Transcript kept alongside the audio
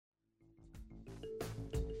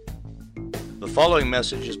The following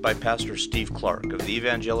message is by Pastor Steve Clark of the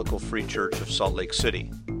Evangelical Free Church of Salt Lake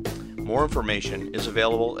City. More information is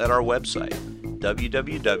available at our website,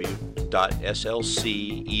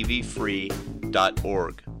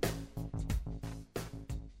 www.slcevfree.org.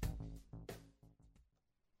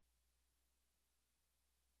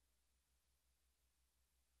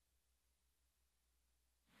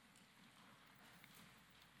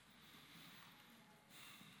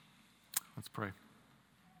 Let's pray.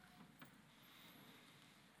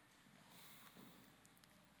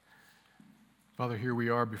 Father, here we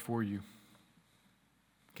are before you,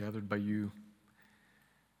 gathered by you,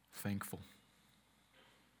 thankful.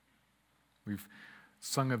 We've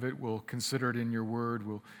sung of it, we'll consider it in your word,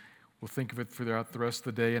 we'll think of it throughout the rest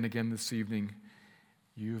of the day, and again this evening.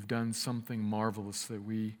 You have done something marvelous that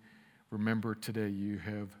we remember today. You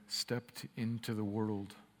have stepped into the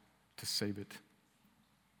world to save it.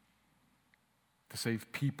 To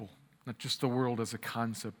save people, not just the world as a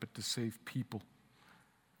concept, but to save people.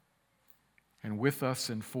 And with us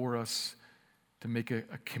and for us, to make a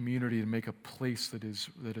community, to make a place that is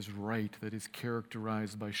right, that is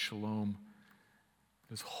characterized by shalom,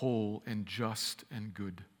 that is whole and just and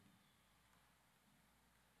good.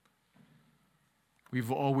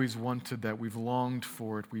 We've always wanted that. We've longed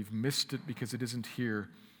for it. We've missed it because it isn't here.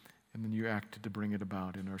 And then you acted to bring it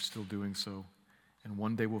about and are still doing so. And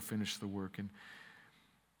one day we'll finish the work. And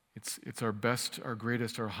it's our best, our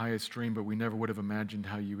greatest, our highest dream, but we never would have imagined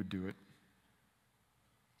how you would do it.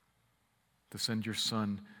 To send your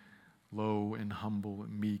son, low and humble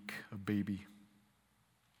and meek, a baby.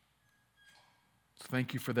 So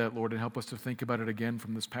thank you for that, Lord, and help us to think about it again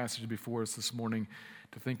from this passage before us this morning,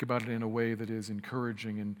 to think about it in a way that is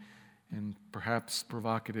encouraging and perhaps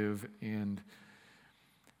provocative and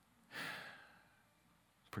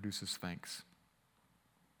produces thanks.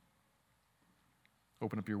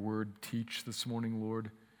 Open up your word, teach this morning,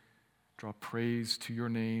 Lord. Draw praise to your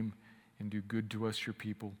name and do good to us, your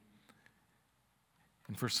people.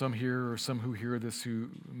 And for some here or some who hear this who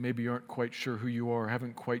maybe aren't quite sure who you are,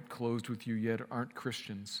 haven't quite closed with you yet, aren't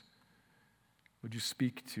Christians, would you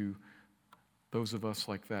speak to those of us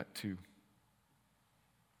like that too?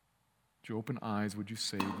 Would you open eyes? Would you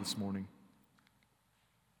save this morning?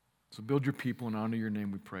 So build your people and honor your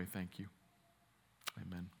name, we pray. Thank you.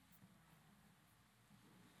 Amen.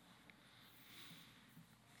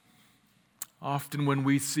 Often when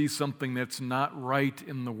we see something that's not right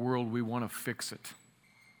in the world, we want to fix it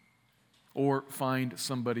or find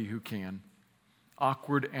somebody who can.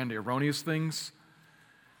 Awkward and erroneous things,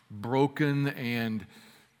 broken and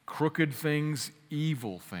crooked things,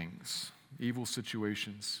 evil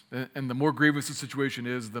situations. And the more grievous the situation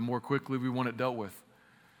is, the more quickly we want it dealt with.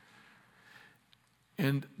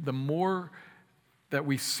 And the more that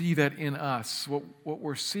we see that in us, what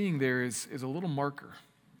we're seeing there is a little marker.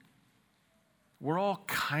 We're all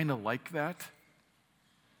kind of like that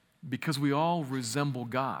because we all resemble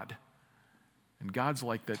God. And God's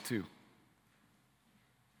like that too.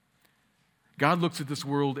 God looks at this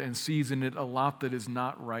world and sees in it a lot that is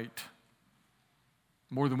not right.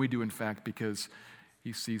 More than we do, in fact, because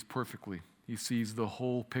he sees perfectly. He sees the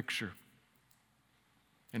whole picture.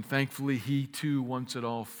 And thankfully, he too wants it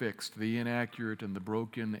all fixed, the inaccurate and the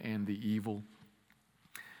broken and the evil.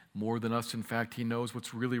 More than us, in fact, he knows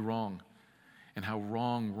what's really wrong and how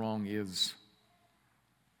wrong is.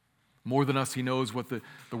 More than us, he knows what the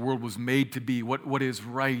world was made to be, what is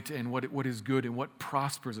right and what is good and what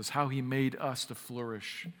prospers us, how he made us to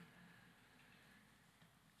flourish.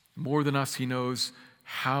 More than us, he knows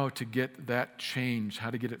how to get that change, how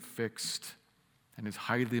to get it fixed, and is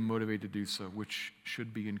highly motivated to do so, which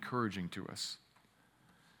should be encouraging to us.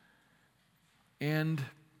 And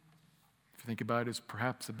if you think about it, it's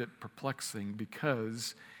perhaps a bit perplexing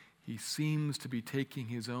because he seems to be taking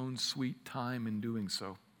his own sweet time in doing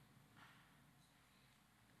so.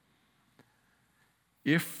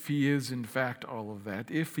 If he is in fact all of that,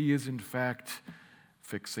 if he is in fact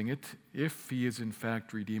fixing it, if he is in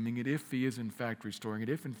fact redeeming it, if he is in fact restoring it,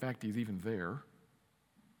 if in fact he's even there,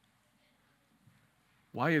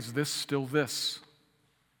 why is this still this?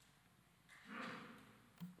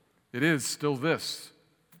 It is still this.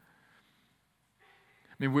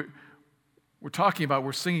 I mean, we're talking about,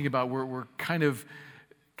 we're singing about, we're kind of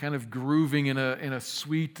grooving in a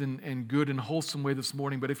sweet and good and wholesome way this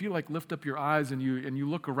morning. But if you lift up your eyes and you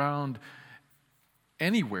look around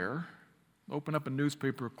anywhere, open up a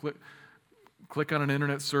newspaper, click on an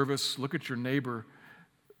internet service, look at your neighbor,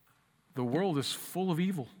 the world is full of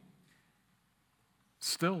evil.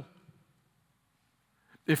 Still.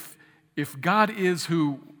 If God is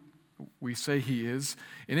who we say he is,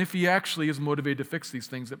 and if he actually is motivated to fix these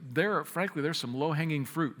things, frankly, there's some low-hanging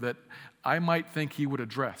fruit that I might think he would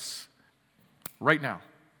address right now.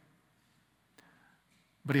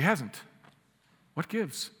 But he hasn't. What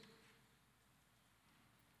gives?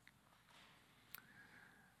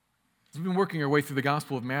 As we've been working our way through the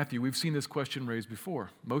Gospel of Matthew, we've seen this question raised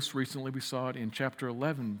before. Most recently, we saw it in chapter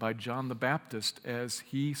 11 by John the Baptist as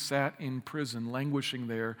he sat in prison, languishing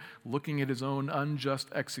there, looking at his own unjust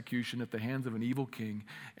execution at the hands of an evil king,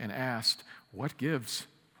 and asked, "What gives?"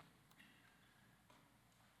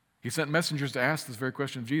 He sent messengers to ask this very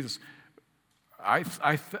question of Jesus. I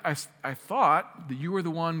thought that you were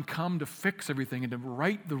the one come to fix everything and to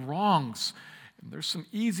right the wrongs. And there's some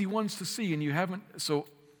easy ones to see, and you haven't. So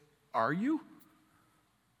are you?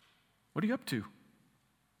 What are you up to?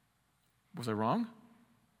 Was I wrong?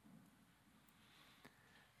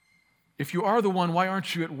 If you are the one, why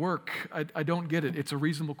aren't you at work? I don't get it. It's a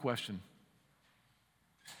reasonable question.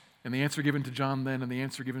 And the answer given to John then and the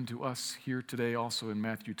answer given to us here today also in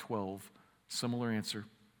Matthew 12, similar answer,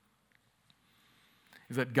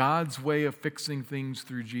 is that God's way of fixing things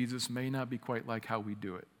through Jesus may not be quite like how we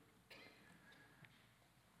do it.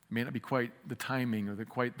 It may not be quite the timing or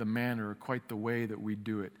quite the manner or quite the way that we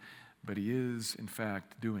do it, but he is, in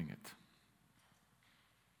fact, doing it.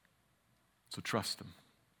 So trust him.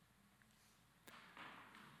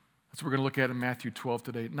 That's what we're going to look at in Matthew 12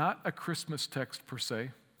 today. Not a Christmas text per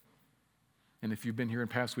se. And if you've been here in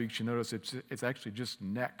past weeks, you notice it's actually just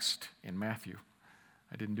next in Matthew.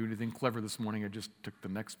 I didn't do anything clever this morning. I just took the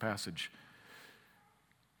next passage.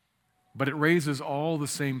 But it raises all the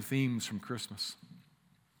same themes from Christmas.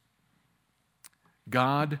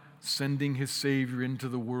 God sending his Savior into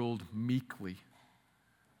the world meekly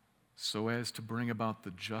so as to bring about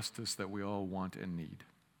the justice that we all want and need.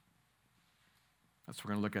 That's what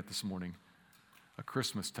we're going to look at this morning. A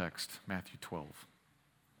Christmas text, Matthew 12.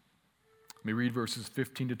 Let me read verses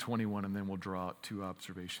 15 to 21, and then we'll draw out two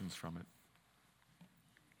observations from it.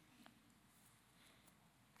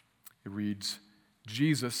 It reads,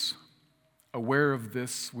 Jesus, aware of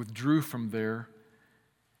this, withdrew from there,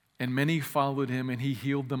 and many followed him, and he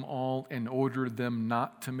healed them all and ordered them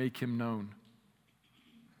not to make him known.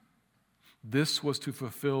 This was to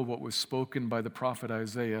fulfill what was spoken by the prophet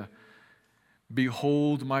Isaiah.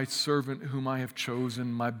 Behold my servant whom I have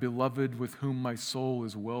chosen, my beloved with whom my soul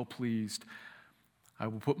is well pleased. I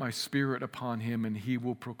will put my spirit upon him, and he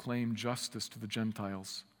will proclaim justice to the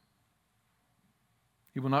Gentiles.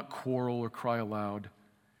 He will not quarrel or cry aloud,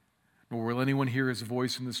 nor will anyone hear his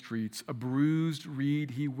voice in the streets. A bruised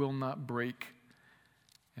reed he will not break,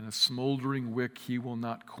 and a smoldering wick he will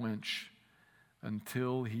not quench,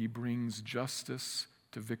 until he brings justice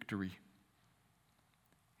to victory.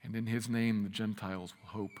 And in his name the Gentiles will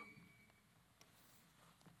hope.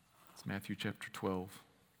 It's Matthew chapter 12.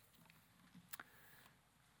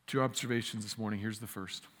 Two observations this morning. Here's the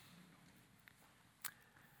first.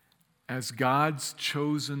 As God's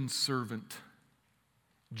chosen servant,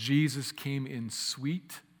 Jesus came in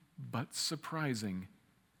sweet but surprising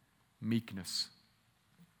meekness.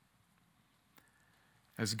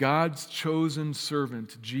 As God's chosen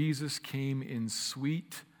servant, Jesus came in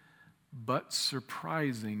sweet but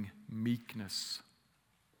surprising meekness.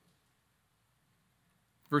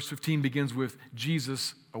 Verse 15 begins with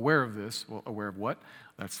Jesus aware of this. Well, aware of what?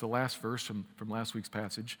 That's the last verse from last week's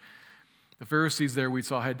passage. The Pharisees there we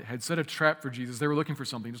saw had set a trap for Jesus. They were looking for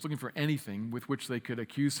something, just looking for anything with which they could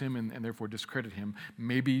accuse him and therefore discredit him.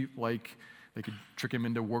 Maybe like they could trick him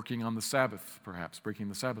into working on the Sabbath, perhaps, breaking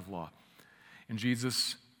the Sabbath law. And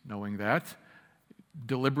Jesus, knowing that,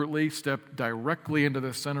 deliberately stepped directly into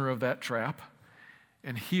the center of that trap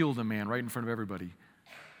and healed a man right in front of everybody,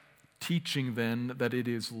 teaching then that it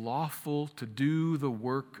is lawful to do the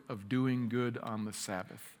work of doing good on the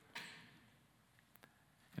Sabbath.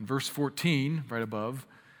 And verse 14, right above,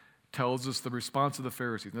 tells us the response of the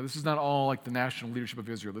Pharisees. Now, this is not all like the national leadership of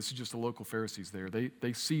Israel. This is just the local Pharisees there.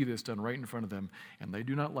 They see this done right in front of them, and they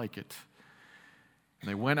do not like it. And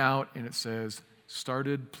they went out, and it says,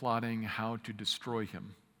 started plotting how to destroy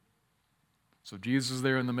him. So Jesus is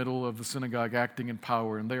there in the middle of the synagogue acting in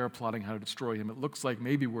power, and they are plotting how to destroy him. It looks like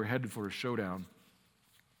maybe we're headed for a showdown.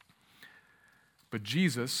 But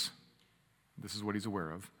Jesus, this is what he's aware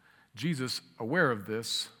of, Jesus, aware of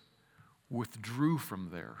this, withdrew from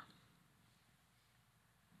there.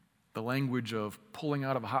 The language of pulling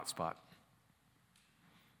out of a hot spot.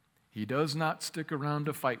 He does not stick around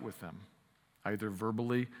to fight with them, either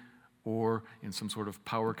verbally or in some sort of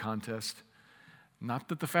power contest. Not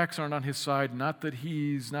that the facts aren't on his side, not that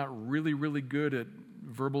he's not really, really good at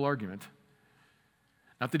verbal argument.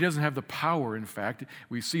 Not that he doesn't have the power, in fact.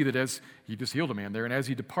 We see that as he just healed a man there, and as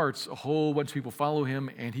he departs, a whole bunch of people follow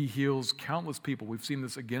him, and he heals countless people. We've seen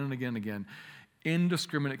this again and again and again.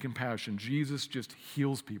 Indiscriminate compassion. Jesus just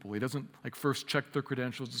heals people. He doesn't first check their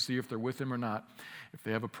credentials to see if they're with him or not. If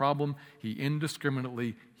they have a problem, he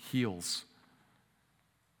indiscriminately heals.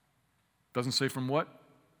 Doesn't say from what?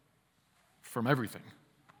 From everything.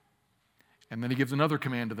 And then he gives another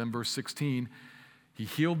command to them, verse 16. He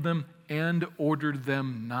healed them and ordered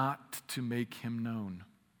them not to make him known.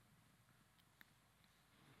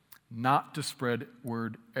 Not to spread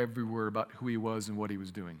word everywhere about who he was and what he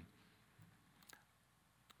was doing.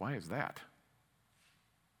 Why is that?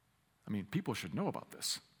 I mean, people should know about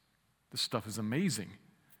this. This stuff is amazing.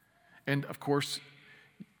 And of course,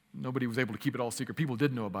 nobody was able to keep it all secret. People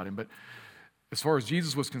did know about him, but as far as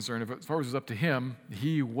Jesus was concerned, as far as it was up to him,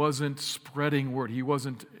 he wasn't spreading word. He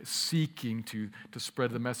wasn't seeking to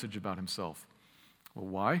spread the message about himself. Well,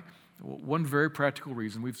 why? Well, one very practical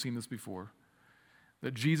reason, we've seen this before,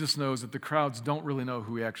 that Jesus knows that the crowds don't really know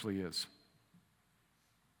who he actually is.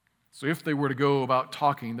 So if they were to go about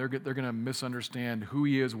talking, they're going to misunderstand who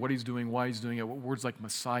he is, what he's doing, why he's doing it, what words like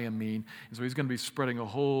Messiah mean. And so they're going to be spreading a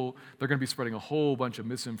whole bunch of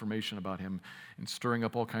misinformation about him and stirring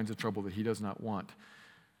up all kinds of trouble that he does not want.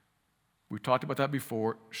 We've talked about that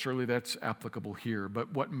before. Surely that's applicable here.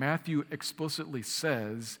 But what Matthew explicitly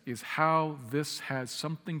says is how this has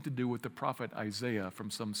something to do with the prophet Isaiah from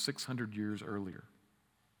some 600 years earlier,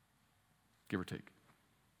 give or take.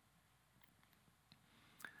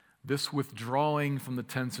 This withdrawing from the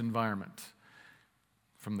tense environment,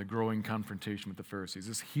 from the growing confrontation with the Pharisees,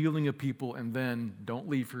 this healing of people, and then, don't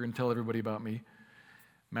leave here and tell everybody about me.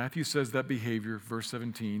 Matthew says that behavior, verse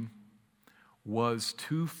 17, was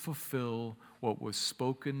to fulfill what was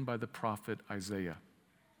spoken by the prophet Isaiah.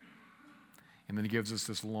 And then he gives us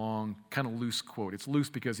this long, kind of loose quote. It's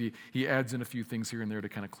loose because he adds in a few things here and there to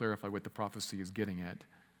kind of clarify what the prophecy is getting at.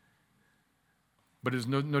 But there's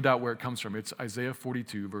no doubt where it comes from. It's Isaiah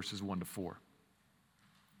 42, verses 1 to 4.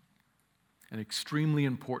 An extremely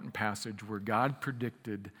important passage where God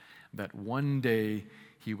predicted that one day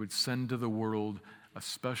he would send to the world a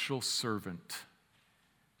special servant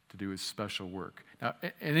to do his special work. Now,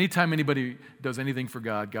 anytime anybody does anything for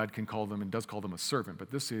God, God can call them and does call them a servant,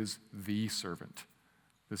 but this is the servant.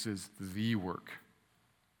 This is the work.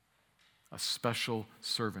 A special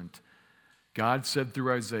servant. God said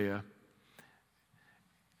through Isaiah,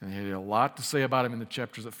 and he had a lot to say about him in the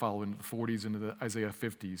chapters that follow, into the 40s, into the Isaiah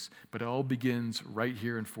 50s. But it all begins right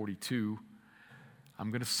here in 42. I'm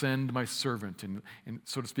going to send my servant. And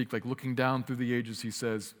so to speak, like looking down through the ages, he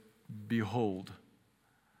says, behold,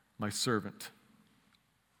 my servant.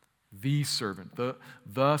 The servant.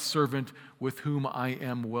 The servant with whom I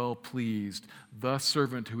am well pleased. The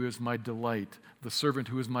servant who is my delight. The servant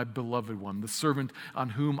who is my beloved one. The servant on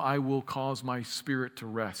whom I will cause my spirit to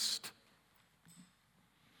rest.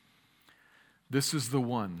 This is the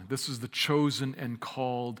one. This is the chosen and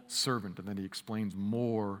called servant. And then he explains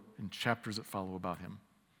more in chapters that follow about him.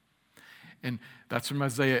 And that's from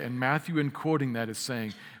Isaiah. And Matthew, in quoting that, is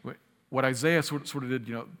saying, what Isaiah sort of did,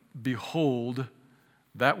 behold,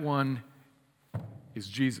 that one is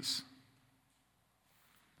Jesus.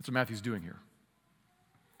 That's what Matthew's doing here.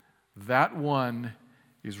 That one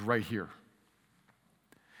is right here.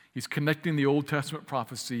 He's connecting the Old Testament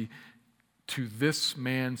prophecy to this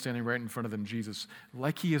man standing right in front of them, Jesus,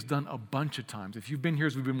 like he has done a bunch of times. If you've been here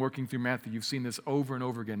as we've been working through Matthew, you've seen this over and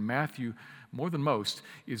over again. Matthew, more than most,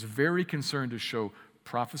 is very concerned to show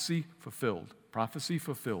prophecy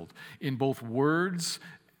fulfilled in both words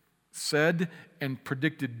said and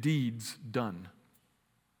predicted deeds done.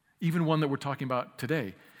 Even one that we're talking about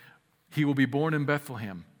today. He will be born in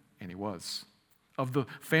Bethlehem, and he was. Of the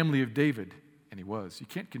family of David, and he was. You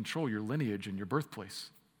can't control your lineage and your birthplace.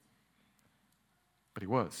 But he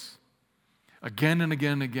was. Again and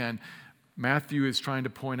again and again, Matthew is trying to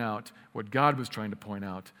point out what God was trying to point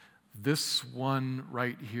out. This one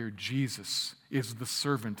right here, Jesus, is the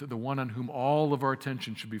servant, the one on whom all of our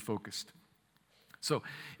attention should be focused. So,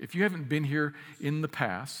 if you haven't been here in the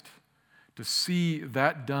past to see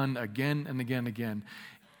that done again and again and again,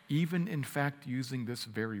 even in fact using this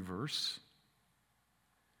very verse,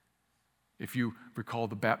 if you recall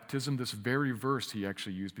the baptism, this very verse he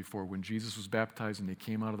actually used before when Jesus was baptized and he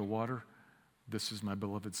came out of the water, this is my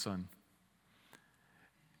beloved Son.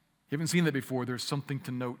 You haven't seen that before, there's something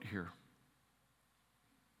to note here.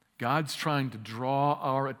 God's trying to draw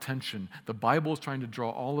our attention. The Bible is trying to draw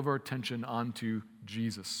all of our attention onto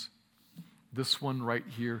Jesus. This one right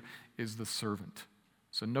here is the servant.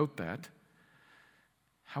 So note that.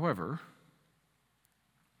 However,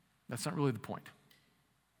 that's not really the point.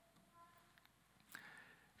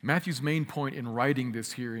 Matthew's main point in writing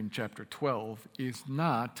this here in chapter 12 is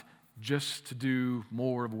not just to do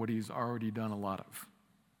more of what he's already done a lot of,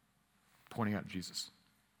 pointing out Jesus.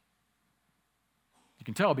 You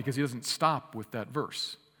can tell because he doesn't stop with that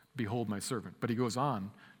verse, behold my servant, but he goes on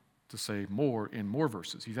to say more in more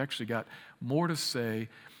verses. He's actually got more to say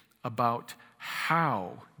about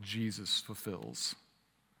how Jesus fulfills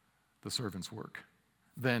the servant's work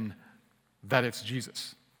than that it's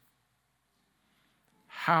Jesus.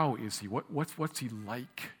 How is he? What's he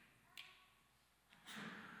like?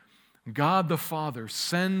 God the Father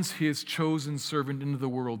sends his chosen servant into the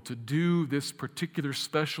world to do this particular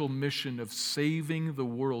special mission of saving the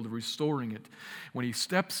world, restoring it. When he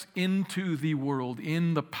steps into the world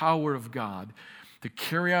in the power of God to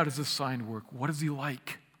carry out his assigned work, what is he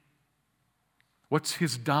like? What's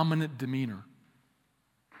his dominant demeanor?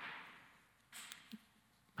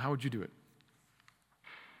 How would you do it?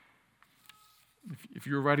 If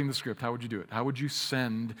you were writing the script, how would you do it? How would you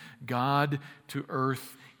send God to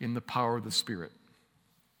earth in the power of the Spirit?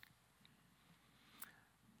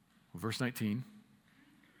 Verse 19,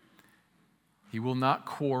 he will not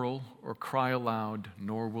quarrel or cry aloud,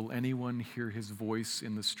 nor will anyone hear his voice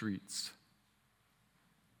in the streets.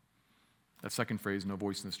 That second phrase, no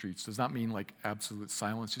voice in the streets, does not mean like absolute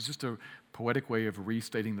silence. It's just a poetic way of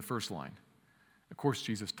restating the first line. Of course,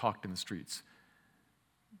 Jesus talked in the streets,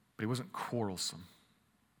 but he wasn't quarrelsome.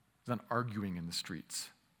 He's not arguing in the streets.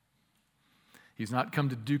 He's not come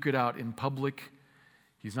to duke it out in public.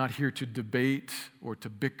 He's not here to debate or to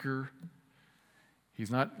bicker.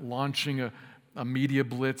 He's not launching a media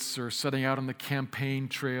blitz or setting out on the campaign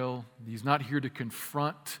trail. He's not here to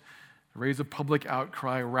confront, raise a public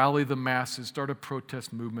outcry, rally the masses, start a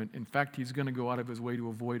protest movement. In fact, he's going to go out of his way to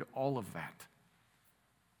avoid all of that.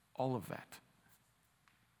 All of that.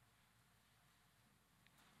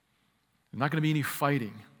 There's not going to be any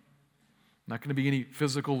fighting. Not going to be any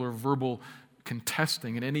physical or verbal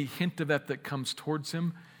contesting. And any hint of that comes towards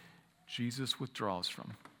him, Jesus withdraws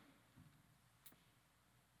from.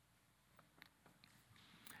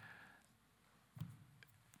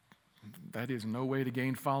 That is no way to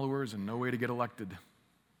gain followers and no way to get elected.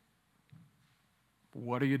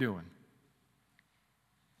 What are you doing?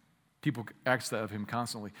 People ask that of him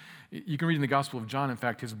constantly. You can read in the Gospel of John, in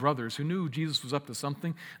fact, his brothers who knew Jesus was up to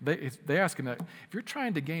something, they ask him that, if you're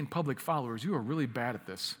trying to gain public followers, you are really bad at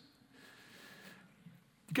this.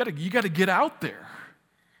 You got to get out there.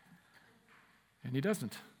 And he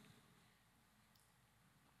doesn't.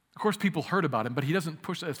 Of course, people heard about him, but he doesn't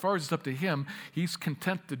push, as far as it's up to him, he's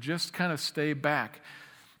content to just kind of stay back.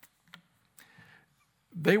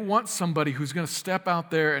 They want somebody who's going to step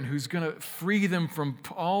out there and who's going to free them from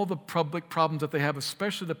all the public problems that they have,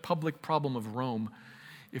 especially the public problem of Rome.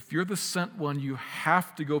 If you're the sent one, you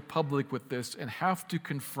have to go public with this and have to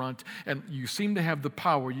confront, and you seem to have the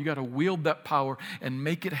power. You got to wield that power and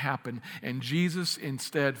make it happen. And Jesus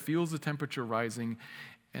instead feels the temperature rising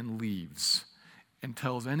and leaves and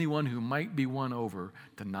tells anyone who might be won over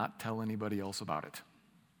to not tell anybody else about it.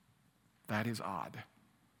 That is odd.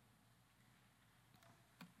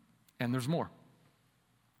 And there's more.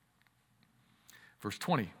 Verse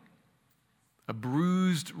 20, a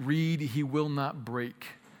bruised reed he will not break,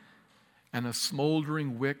 and a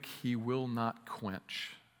smoldering wick he will not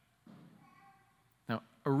quench. Now,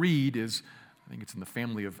 a reed is, I think it's in the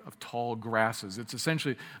family of tall grasses. It's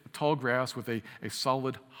essentially a tall grass with a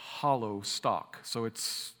solid, hollow stalk. So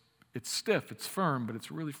it's stiff, it's firm, but it's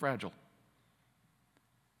really fragile.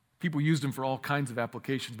 People used them for all kinds of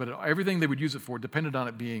applications, but everything they would use it for depended on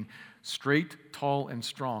it being straight, tall, and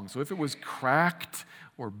strong. So if it was cracked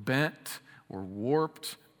or bent or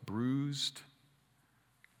warped, bruised,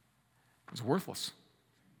 it was worthless.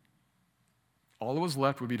 All that was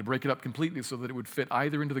left would be to break it up completely so that it would fit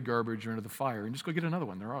either into the garbage or into the fire, and just go get another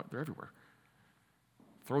one. They're everywhere.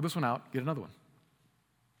 Throw this one out, get another one.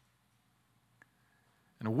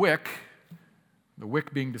 And a wick, the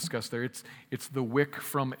wick being discussed there, it's the wick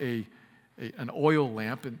from an oil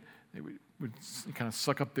lamp, and it would kind of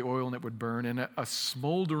suck up the oil and it would burn. And a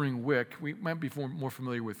smoldering wick, we might be more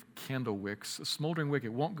familiar with candle wicks. A smoldering wick,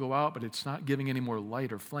 it won't go out, but it's not giving any more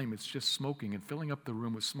light or flame. It's just smoking and filling up the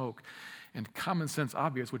room with smoke. And common sense,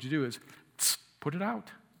 obvious, what you do is put it out.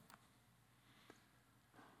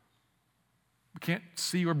 We can't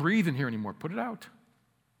see or breathe in here anymore. Put it out.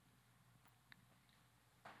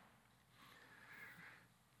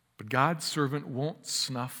 But God's servant won't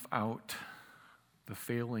snuff out the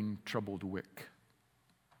failing, troubled wick.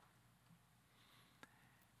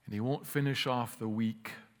 And he won't finish off the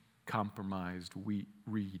weak, compromised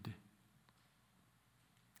reed.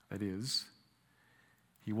 That is,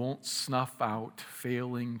 He won't snuff out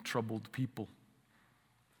failing, troubled people.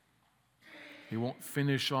 He won't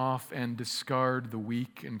finish off and discard the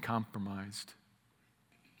weak and compromised.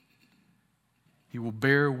 He will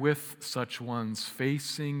bear with such ones,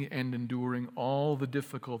 facing and enduring all the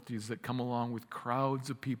difficulties that come along with crowds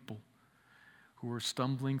of people who are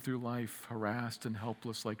stumbling through life, harassed and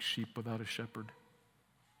helpless like sheep without a shepherd,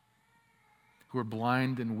 who are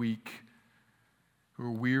blind and weak, who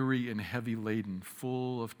are weary and heavy laden,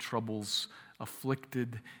 full of troubles,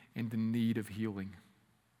 afflicted and in need of healing.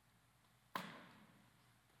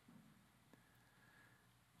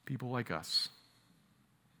 People like us.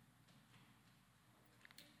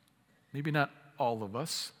 Maybe not all of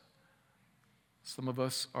us. Some of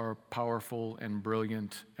us are powerful and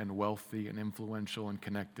brilliant and wealthy and influential and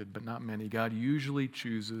connected, but not many. God usually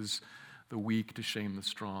chooses the weak to shame the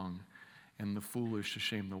strong and the foolish to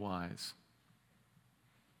shame the wise.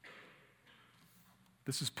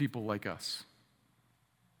 This is people like us.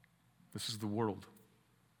 This is the world.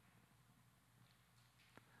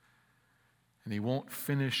 And he won't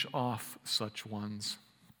finish off such ones.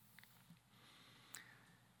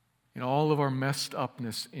 In all of our messed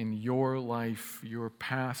upness in your life, your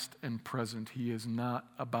past and present, he is not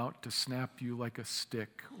about to snap you like a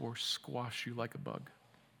stick or squash you like a bug.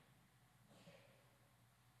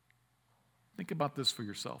 Think about this for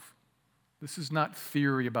yourself. This is not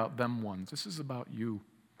theory about them ones. This is about you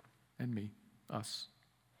and me, us,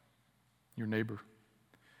 your neighbor,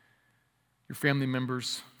 your family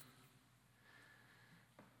members.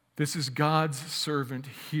 This is God's servant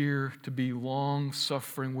here to be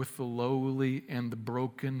long-suffering with the lowly and the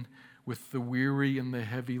broken, with the weary and the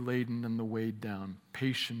heavy laden and the weighed down,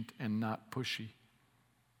 patient and not pushy.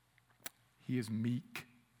 He is meek,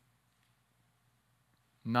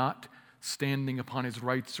 not standing upon his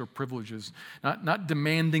rights or privileges, not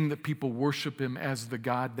demanding that people worship him as the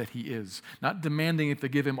God that he is, not demanding that they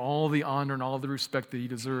give him all the honor and all the respect that he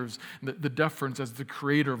deserves, the deference as the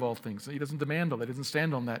creator of all things. He doesn't demand all that, he doesn't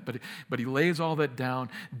stand on that, but he lays all that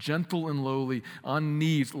down, gentle and lowly, on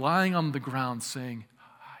knees, lying on the ground, saying,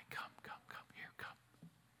 come, here, come.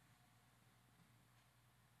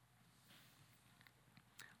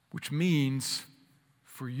 Which means,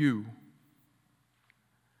 for you,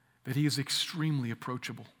 that he is extremely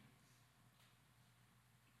approachable.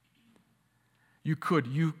 You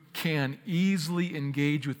can easily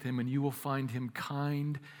engage with him, and you will find him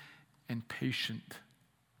kind and patient,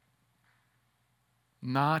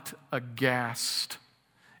 not aghast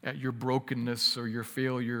at your brokenness or your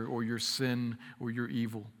failure or your sin or your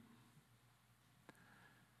evil.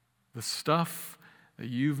 The stuff that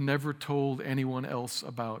you've never told anyone else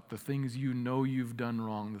about, the things you know you've done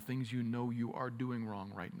wrong, the things you know you are doing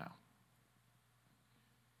wrong right now.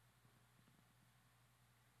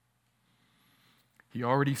 He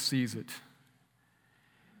already sees it,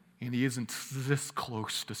 and he isn't this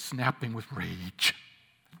close to snapping with rage.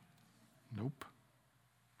 Nope.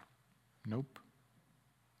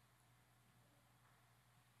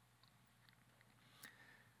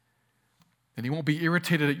 And he won't be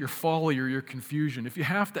irritated at your folly or your confusion. If you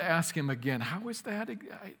have to ask him again, how is that?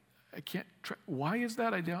 I can't, why is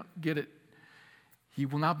that? I don't get it. He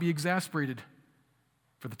will not be exasperated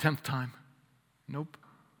for the 10th time. Nope.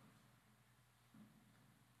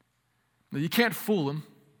 Now, you can't fool him.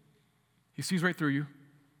 He sees right through you.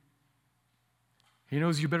 He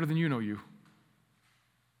knows you better than you know you.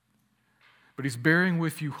 But he's bearing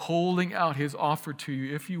with you, holding out his offer to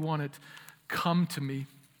you. If you want it, come to me.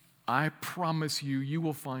 I promise you, you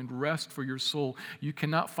will find rest for your soul. You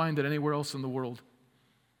cannot find it anywhere else in the world.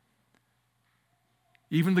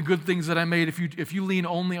 Even the good things that I made, if you lean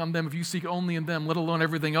only on them, if you seek only in them, let alone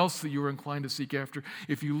everything else that you are inclined to seek after,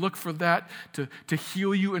 if you look for that to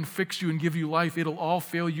heal you and fix you and give you life, it'll all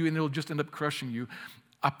fail you and it'll just end up crushing you.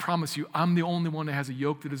 I promise you, I'm the only one that has a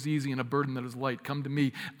yoke that is easy and a burden that is light. Come to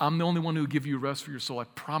me. I'm the only one who will give you rest for your soul. I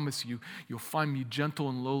promise you, you'll find me gentle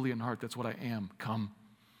and lowly in heart. That's what I am. Come.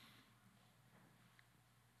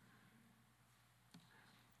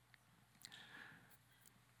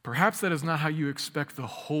 Perhaps that is not how you expect the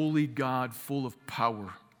holy God full of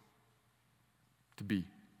power to be.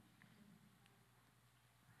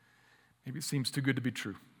 Maybe it seems too good to be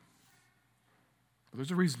true. But there's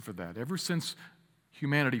a reason for that. Ever since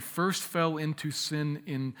humanity first fell into sin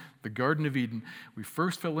in the Garden of Eden, we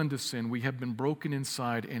first fell into sin, we have been broken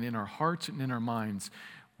inside, and in our hearts and in our minds,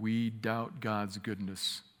 we doubt God's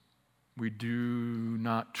goodness. We do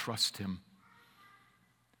not trust him.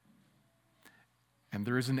 And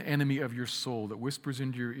there is an enemy of your soul that whispers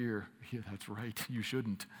into your ear, yeah, that's right, you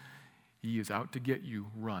shouldn't. He is out to get you.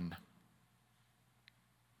 Run.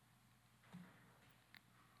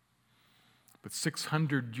 But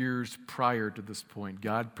 600 years prior to this point,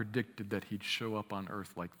 God predicted that he'd show up on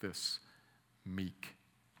earth like this, meek.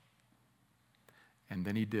 And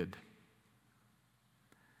then he did.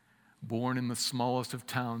 Born in the smallest of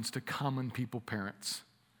towns to common people parents,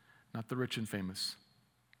 not the rich and famous.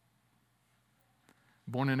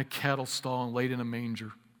 Born in a cattle stall and laid in a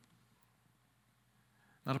manger.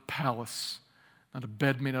 Not a palace, not a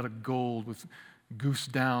bed made out of gold with goose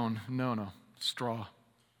down. No, straw.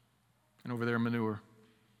 And over there, manure.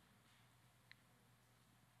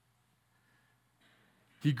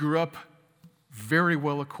 He grew up very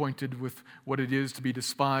well acquainted with what it is to be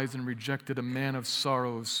despised and rejected, a man of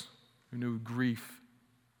sorrows who knew grief.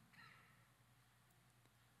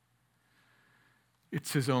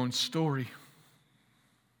 It's his own story.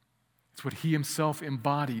 It's what he himself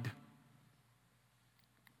embodied.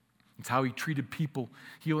 It's how he treated people,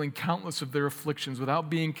 healing countless of their afflictions without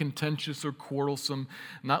being contentious or quarrelsome,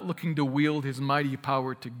 not looking to wield his mighty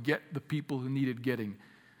power to get the people who needed getting.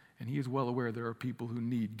 And he is well aware there are people who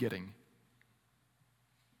need getting.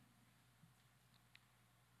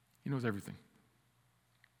 He knows everything.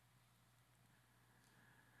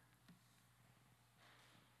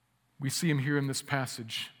 We see him here in this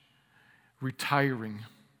passage, retiring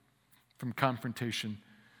from confrontation,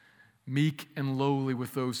 meek and lowly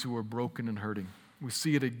with those who are broken and hurting. We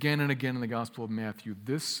see it again and again in the Gospel of Matthew.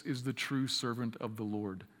 This is the true servant of the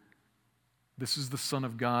Lord. This is the Son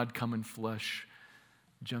of God come in flesh,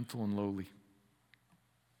 gentle and lowly.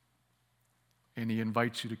 And he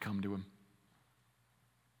invites you to come to him.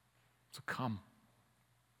 So come.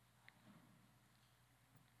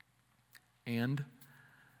 And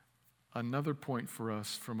another point for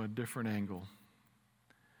us from a different angle.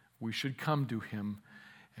 We should come to him,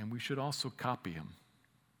 and we should also copy him.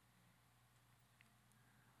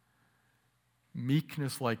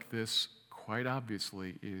 Meekness like this, quite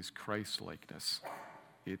obviously, is Christ-likeness.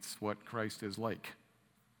 It's what Christ is like.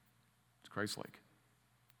 It's Christ-like.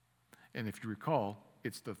 And if you recall,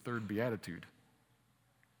 it's the third beatitude.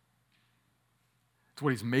 It's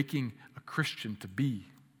what he's making a Christian to be.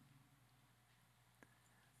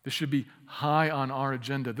 This should be high on our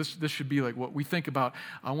agenda. This should be like what we think about.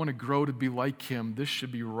 I want to grow to be like him. This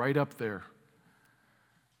should be right up there.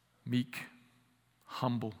 Meek,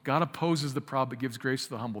 humble. God opposes the proud but gives grace to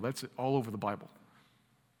the humble. That's it, all over the Bible.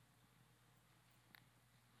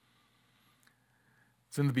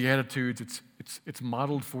 It's in the Beatitudes. It's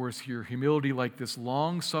modeled for us here. Humility like this,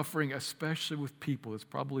 long-suffering, especially with people, is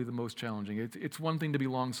probably the most challenging. It's one thing to be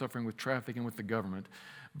long-suffering with traffic and with the government,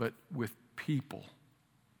 but with people.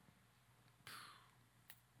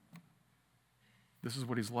 This is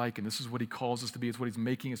what he's like, and this is what he calls us to be. It's what he's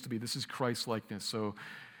making us to be. This is Christ-likeness. So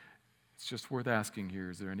it's just worth asking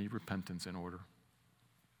here, is there any repentance in order?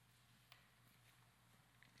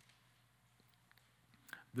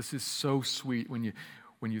 This is so sweet when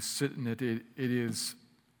you sit in it. It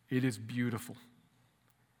is beautiful.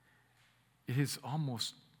 It is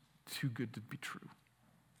almost too good to be true.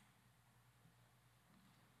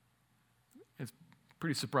 It's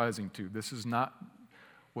pretty surprising, too. This is not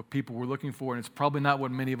what people were looking for, and it's probably not what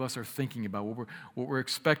many of us are thinking about, what we're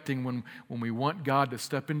expecting when we want God to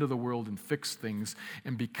step into the world and fix things.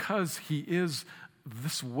 And because he is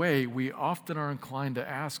this way, we often are inclined to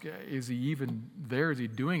ask, is he even there? Is he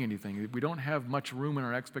doing anything? We don't have much room in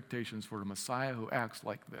our expectations for a Messiah who acts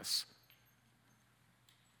like this,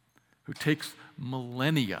 who takes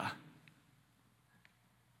millennia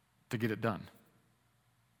to get it done.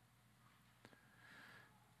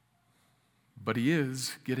 But he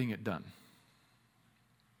is getting it done.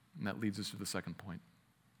 And that leads us to the second point.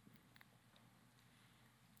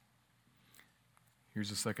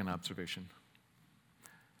 Here's the second observation.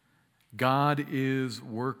 God is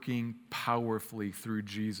working powerfully through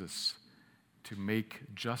Jesus to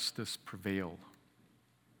make justice prevail.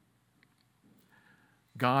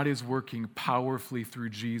 God is working powerfully through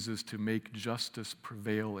Jesus to make justice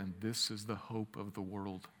prevail, and this is the hope of the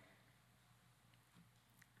world.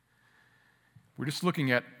 We're just looking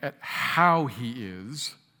at how he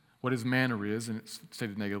is, what his manner is, and it's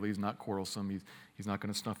stated negatively. He's not quarrelsome. He's not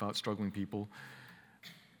going to snuff out struggling people.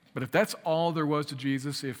 But if that's all there was to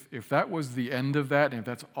Jesus, if that was the end of that, and if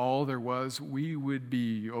that's all there was, we would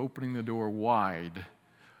be opening the door wide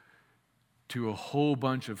to a whole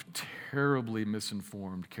bunch of terribly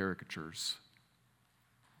misinformed caricatures.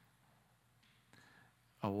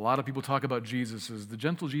 A lot of people talk about Jesus as the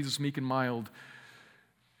gentle Jesus, meek and mild,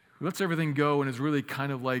 who lets everything go and is really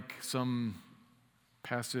kind of like some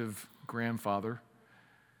passive grandfather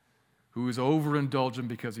who is overindulgent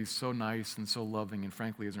because he's so nice and so loving and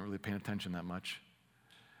frankly isn't really paying attention that much.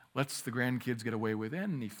 Lets the grandkids get away with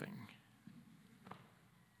anything.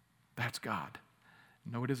 That's God.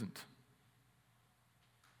 No, it isn't.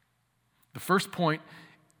 The first point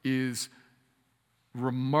is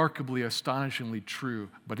remarkably, astonishingly true,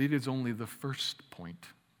 but it is only the first point.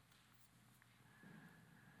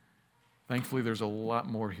 Thankfully, there's a lot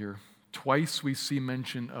more here. Twice we see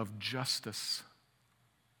mention of justice,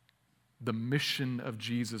 the mission of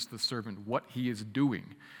Jesus, the servant, what he is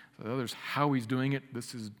doing. So the other's how he's doing it.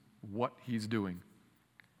 This is what he's doing.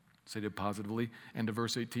 Say it positively. End of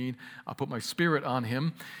verse 18. I'll put my spirit on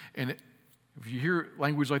him. And if you hear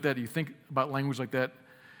language like that, you think about language like that,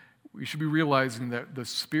 we should be realizing that the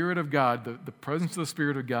Spirit of God, the presence of the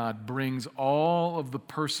Spirit of God, brings all of the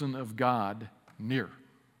person of God near.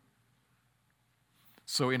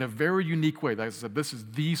 So in a very unique way, like I said, this is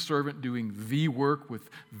the servant doing the work with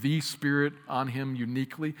the Spirit on him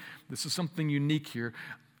uniquely. This is something unique here.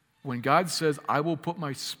 When God says, I will put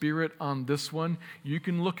my Spirit on this one, you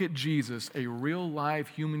can look at Jesus, a real live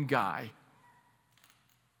human guy,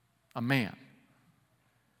 a man.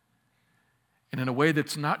 And in a way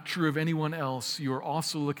that's not true of anyone else, you're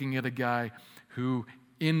also looking at a guy who,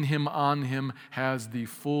 in him, on him, has the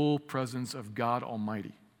full presence of God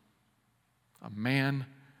Almighty. A man,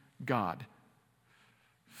 God.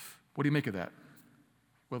 What do you make of that?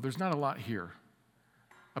 Well, there's not a lot here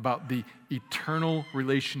about the eternal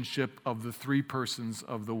relationship of the three persons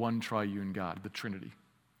of the one triune God, the Trinity.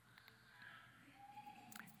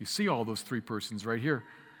 You see all those three persons right here.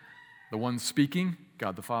 The one speaking,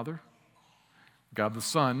 God the Father, God the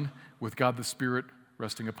Son, with God the Spirit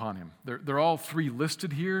resting upon him. They're all three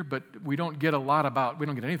listed here, but we don't get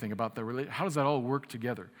anything about the relationship. How does that all work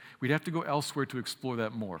together? We'd have to go elsewhere to explore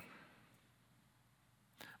that more.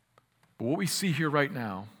 But what we see here right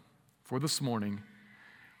now, for this morning,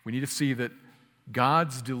 we need to see that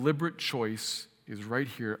God's deliberate choice is right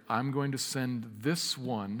here. I'm going to send this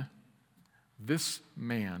one, this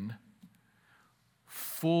man,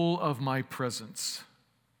 full of my presence.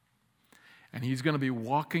 And he's going to be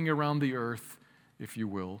walking around the earth, if you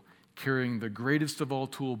will, carrying the greatest of all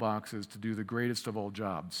toolboxes to do the greatest of all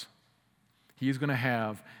jobs. He's going to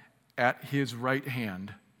have at his right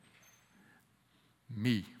hand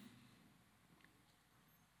me.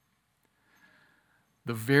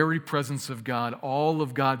 The very presence of God, all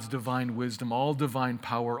of God's divine wisdom, all divine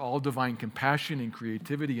power, all divine compassion and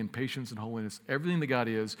creativity and patience and holiness, everything that God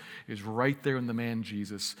is right there in the man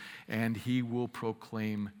Jesus, and he will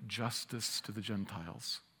proclaim justice to the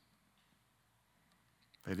Gentiles.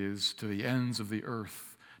 That is, to the ends of the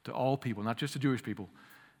earth, to all people, not just to Jewish people,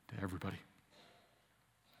 to everybody.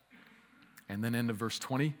 And then end of verse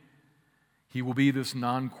 20, he will be this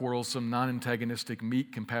non-quarrelsome, non-antagonistic,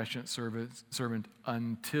 meek, compassionate servant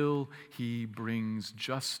until he brings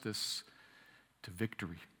justice to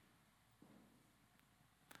victory.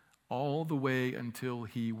 All the way until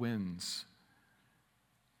he wins.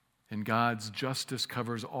 And God's justice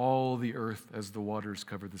covers all the earth as the waters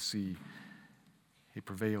cover the sea. He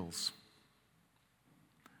prevails.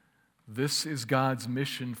 This is God's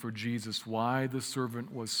mission for Jesus, why the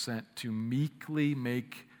servant was sent to meekly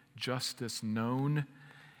make justice known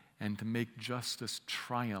and to make justice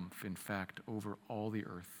triumph, in fact, over all the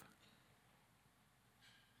earth.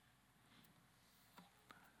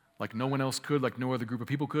 Like no one else could, like no other group of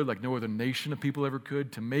people could, like no other nation of people ever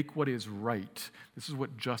could, to make what is right. This is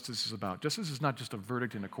what justice is about. Justice is not just a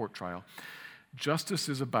verdict in a court trial. Justice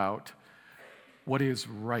is about what is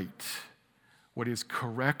right, what is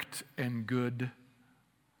correct and good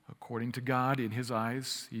according to God in his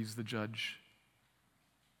eyes. He's the judge.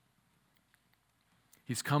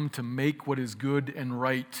 He's come to make what is good and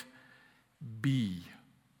right be.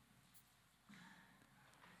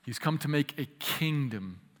 He's come to make a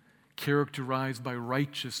kingdom characterized by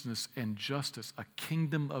righteousness and justice, a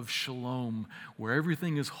kingdom of shalom, where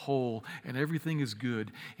everything is whole and everything is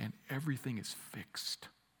good and everything is fixed.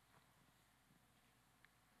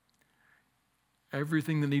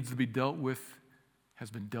 Everything that needs to be dealt with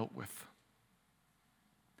has been dealt with.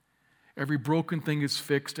 Every broken thing is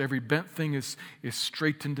fixed. Every bent thing is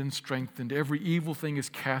straightened and strengthened. Every evil thing is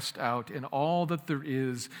cast out. And all that there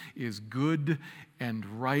is good and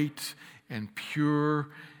right and pure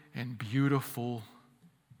and beautiful.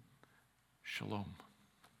 Shalom.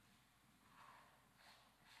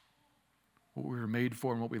 What we were made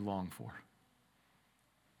for and what we long for.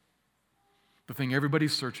 The thing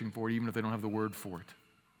everybody's searching for, even if they don't have the word for it.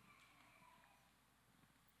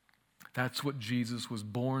 That's what Jesus was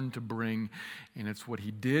born to bring, and it's what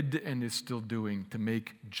he did and is still doing to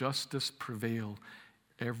make justice prevail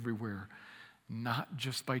everywhere, not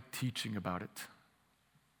just by teaching about it.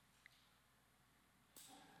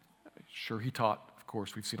 Sure, he taught, of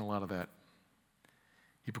course, we've seen a lot of that.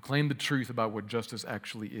 He proclaimed the truth about what justice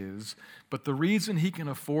actually is. But the reason he can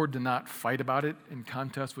afford to not fight about it in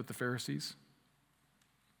contest with the Pharisees,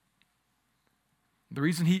 the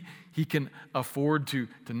reason he can afford to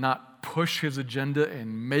not push his agenda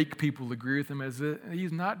and make people agree with him is that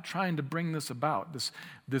he's not trying to bring this about,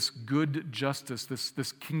 this good justice,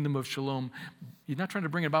 this kingdom of shalom. He's not trying to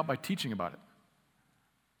bring it about by teaching about it,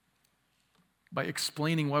 by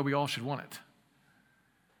explaining why we all should want it,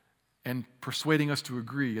 and persuading us to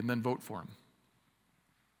agree and then vote for him.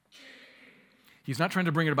 He's not trying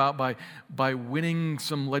to bring it about by winning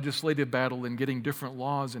some legislative battle and getting different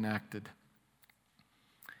laws enacted.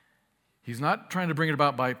 He's not trying to bring it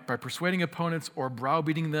about by persuading opponents or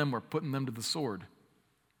browbeating them or putting them to the sword.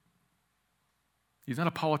 He's not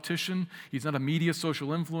a politician. He's not a media social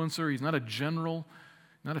influencer. He's not a general,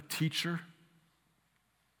 not a teacher.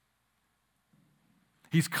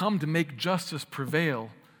 He's come to make justice prevail,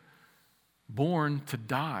 born to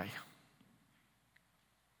die.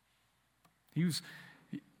 He was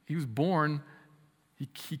born,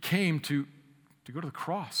 he came to go to the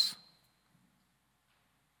cross.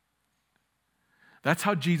 That's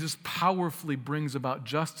how Jesus powerfully brings about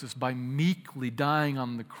justice, by meekly dying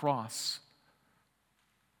on the cross.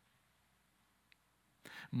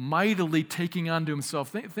 Mightily taking onto himself.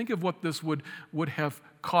 Think of what this would have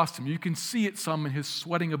cost him. You can see it some in his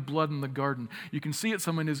sweating of blood in the garden. You can see it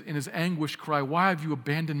some in his anguish cry, "Why have you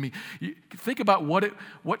abandoned me?" Think about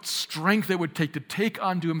what strength it would take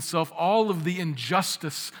onto himself all of the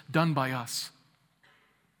injustice done by us.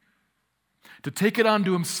 To take it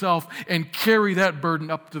onto himself and carry that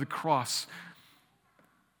burden up to the cross.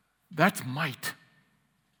 That's might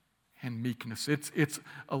and meekness. It's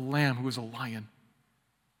a lamb who is a lion.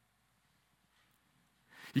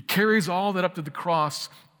 He carries all that up to the cross,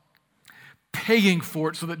 paying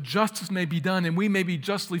for it so that justice may be done and we may be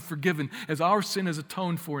justly forgiven as our sin is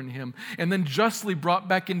atoned for in him, and then justly brought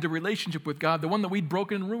back into relationship with God, the one that we'd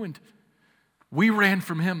broken and ruined. We ran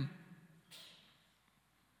from him.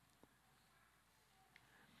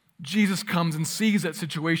 Jesus comes and sees that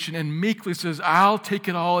situation and meekly says, "I'll take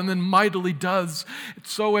it all," and then mightily does,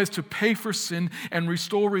 so as to pay for sin and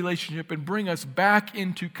restore relationship and bring us back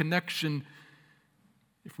into connection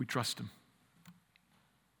if we trust him.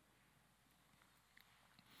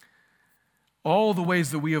 All the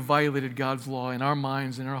ways that we have violated God's law in our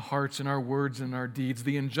minds, in our hearts, in our words, and our deeds,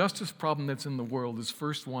 the injustice problem that's in the world is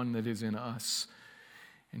first one that is in us.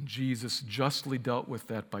 And Jesus justly dealt with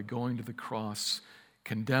that by going to the cross,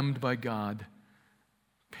 condemned by God,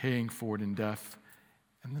 paying for it in death,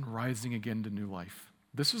 and then rising again to new life.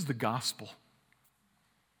 This is the gospel.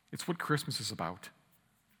 It's what Christmas is about.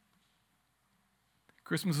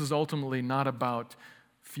 Christmas is ultimately not about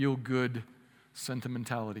feel-good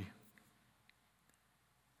sentimentality.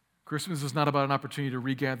 Christmas is not about an opportunity to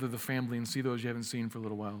regather the family and see those you haven't seen for a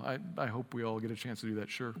little while. I hope we all get a chance to do that,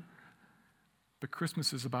 sure. But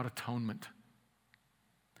Christmas is about atonement.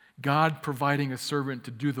 God providing a servant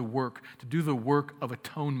to do the work of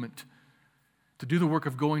atonement, to do the work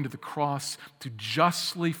of going to the cross, to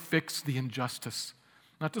justly fix the injustice.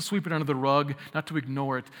 Not to sweep it under the rug, not to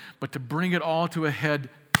ignore it, but to bring it all to a head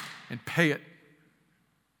and pay it.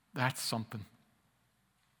 That's something.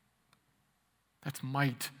 That's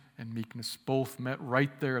might and meekness, both met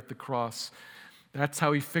right there at the cross. That's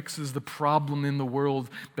how he fixes the problem in the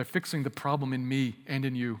world, by fixing the problem in me and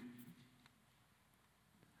in you.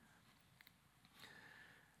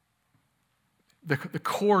 The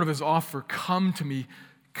core of his offer, come to me,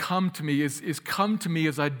 is come to me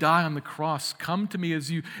as I die on the cross. Come to me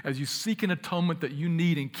as you seek an atonement that you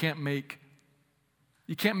need and can't make.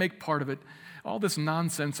 You can't make part of it. All this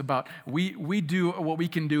nonsense about we do what we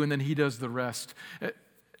can do and then he does the rest.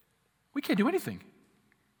 We can't do anything.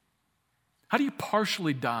 How do you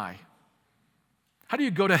partially die? How do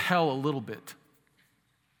you go to hell a little bit?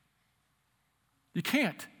 You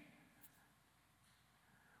can't.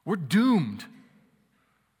 We're doomed.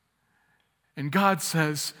 And God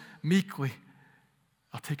says, meekly,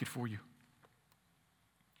 I'll take it for you.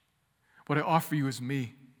 What I offer you is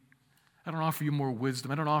me. I don't offer you more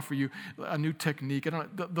wisdom. I don't offer you a new technique.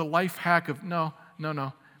 The life hack of, no.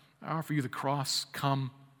 I offer you the cross.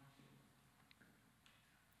 Come.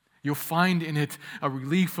 You'll find in it a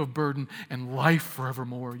relief of burden and life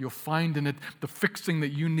forevermore. You'll find in it the fixing that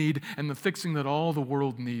you need and the fixing that all the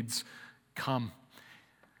world needs. Come.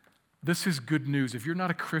 This is good news. If you're not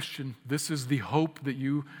a Christian, this is the hope that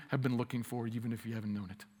you have been looking for, even if you haven't known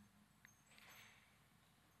it.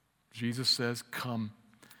 Jesus says, come.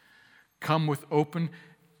 Come with open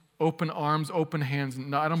arms, open hands.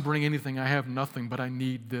 No, I don't bring anything. I have nothing, but I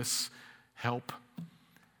need this help.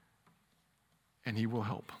 and He will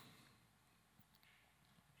help.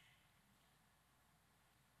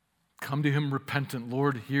 Come to Him repentant.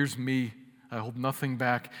 Lord, here's me. I hold nothing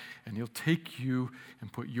back. And He'll take you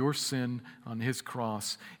and put your sin on His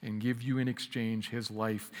cross and give you in exchange His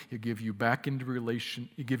life. He'll give you back into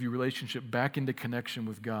He'll give you relationship back into connection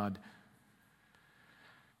with God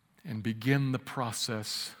and begin the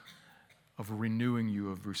process of renewing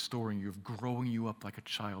you, of restoring you, of growing you up like a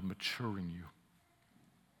child, maturing you.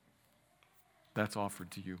 That's offered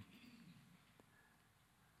to you.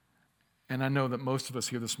 And I know that most of us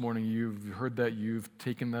here this morning, you've heard that, you've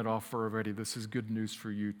taken that offer already. This is good news for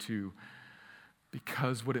you too.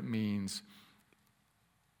 Because what it means,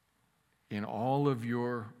 in all of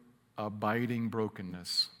your abiding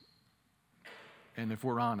brokenness, and if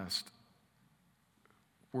we're honest,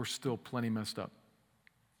 we're still plenty messed up.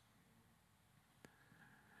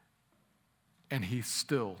 And He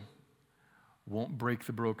still won't break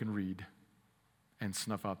the broken reed and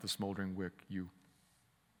snuff out the smoldering wick.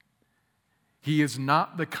 He is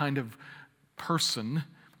not the kind of person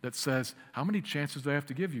that says, how many chances do I have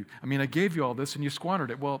to give you? I mean, I gave you all this and you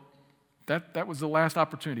squandered it. Well, that was the last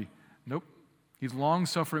opportunity. Nope. He's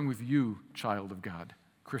long-suffering with you, child of God,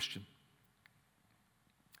 Christian.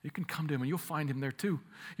 You can come to Him and you'll find Him there too.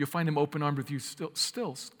 You'll find Him open-armed with you still,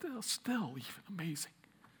 even amazing.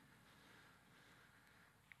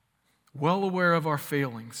 Well aware of our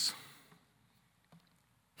failings.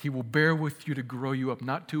 He will bear with you to grow you up,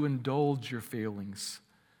 not to indulge your failings,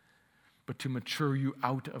 but to mature you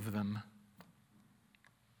out of them.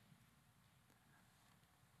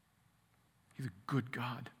 He's a good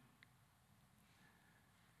God.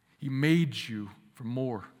 He made you for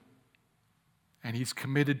more, and He's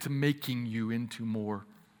committed to making you into more.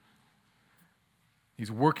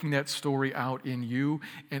 He's working that story out in you,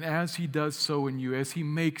 and as He does so in you, as He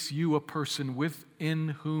makes you a person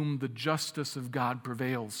within whom the justice of God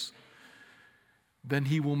prevails, then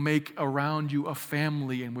He will make around you a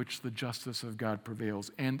family in which the justice of God prevails,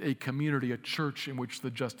 and a community, a church in which the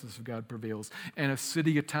justice of God prevails, and a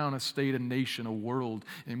city, a town, a state, a nation, a world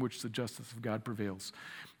in which the justice of God prevails.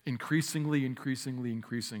 Increasingly,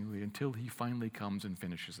 until He finally comes and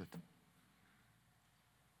finishes it.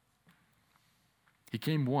 He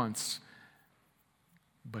came once,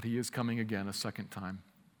 but He is coming again a second time,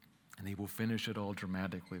 and He will finish it all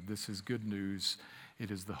dramatically. This is good news. It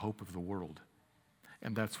is the hope of the world.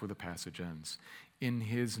 And that's where the passage ends. In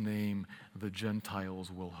His name, the Gentiles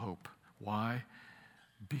will hope. Why?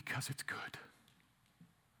 Because it's good.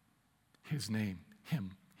 His name,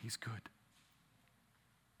 Him, He's good.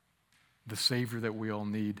 The Savior that we all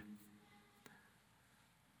need,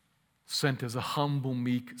 sent as a humble,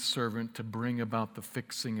 meek servant to bring about the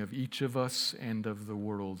fixing of each of us and of the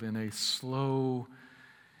world in a slow,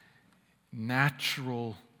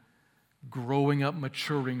 natural, growing up,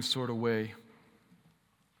 maturing sort of way,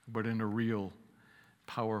 but in a real,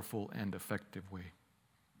 powerful, and effective way.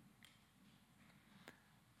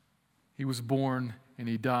 He was born, and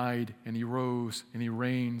He died, and He rose, and He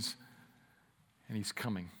reigns, and He's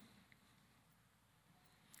coming.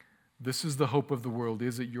 This is the hope of the world.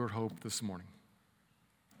 Is it your hope this morning?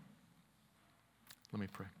 Let me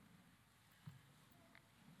pray.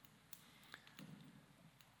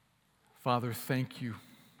 Father, thank you.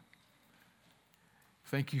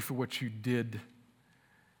 Thank you for what you did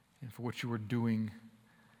and for what you are doing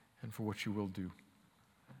and for what you will do.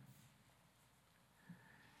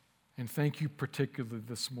 And thank you particularly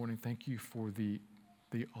this morning. Thank you for the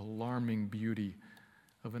alarming beauty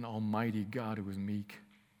of an almighty God who is meek.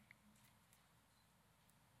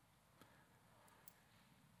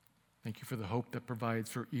 Thank you for the hope that provides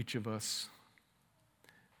for each of us,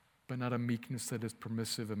 but not a meekness that is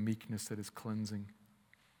permissive, a meekness that is cleansing.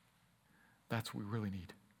 That's what we really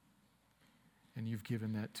need. And you've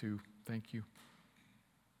given that too. Thank you.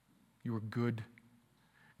 You are good.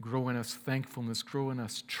 Grow in us thankfulness, grow in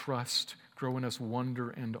us trust, grow in us wonder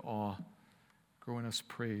and awe, grow in us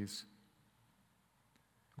praise,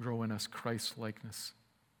 grow in us Christ-likeness.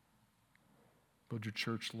 Build your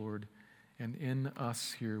church, Lord. And in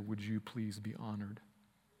us here, would you please be honored?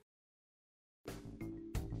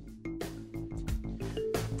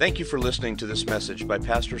 Thank you for listening to this message by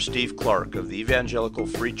Pastor Steve Clark of the Evangelical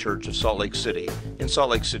Free Church of Salt Lake City in Salt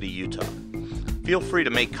Lake City, Utah. Feel free to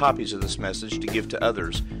make copies of this message to give to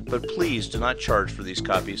others, but please do not charge for these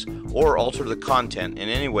copies or alter the content in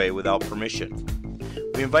any way without permission.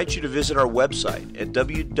 We invite you to visit our website at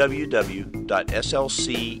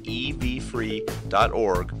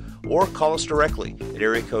www.slcevfree.org or call us directly at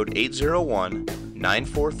area code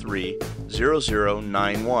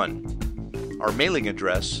 801-943-0091. Our mailing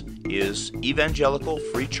address is Evangelical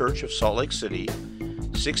Free Church of Salt Lake City,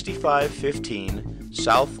 6515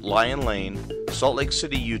 South Lion Lane, Salt Lake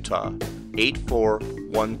City, Utah,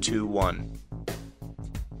 84121.